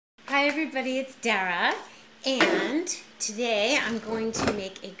everybody, it's Dara, and today I'm going to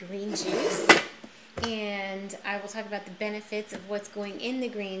make a green juice, and I will talk about the benefits of what's going in the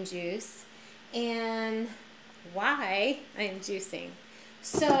green juice and why I am juicing.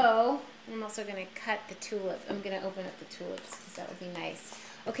 So I'm also going to cut the tulip. I'm going to open up the tulips because that would be nice.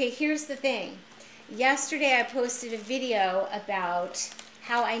 Okay, here's the thing. Yesterday I posted a video about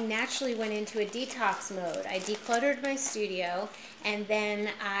how I naturally went into a detox mode. I decluttered my studio, and then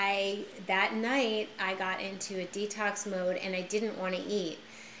that night I got into a detox mode and I didn't want to eat.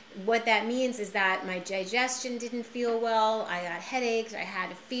 What that means is that my digestion didn't feel well, I got headaches, I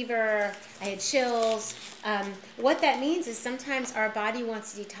had a fever, I had chills. What that means is sometimes our body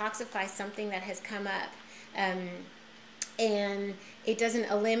wants to detoxify something that has come up. And it doesn't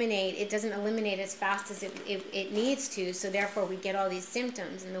eliminate as fast as it needs to, so therefore we get all these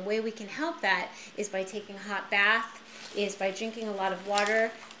symptoms. And the way we can help that is by taking a hot bath, is by drinking a lot of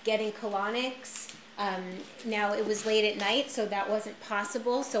water, getting colonics. Now it was late at night, so that wasn't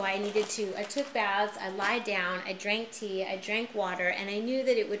possible, so I took baths, I lied down, I drank tea, I drank water, and I knew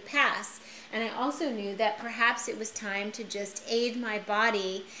that it would pass. And I also knew that perhaps it was time to just aid my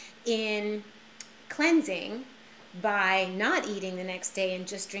body in cleansing by not eating the next day and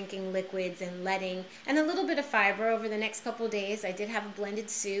just drinking liquids and a little bit of fiber over the next couple of days. I did have a blended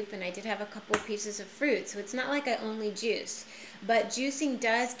soup and I did have a couple of pieces of fruit, so it's not like I only juiced. But juicing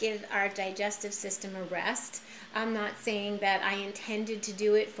does give our digestive system a rest. I'm not saying that I intended to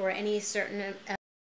do it for any certain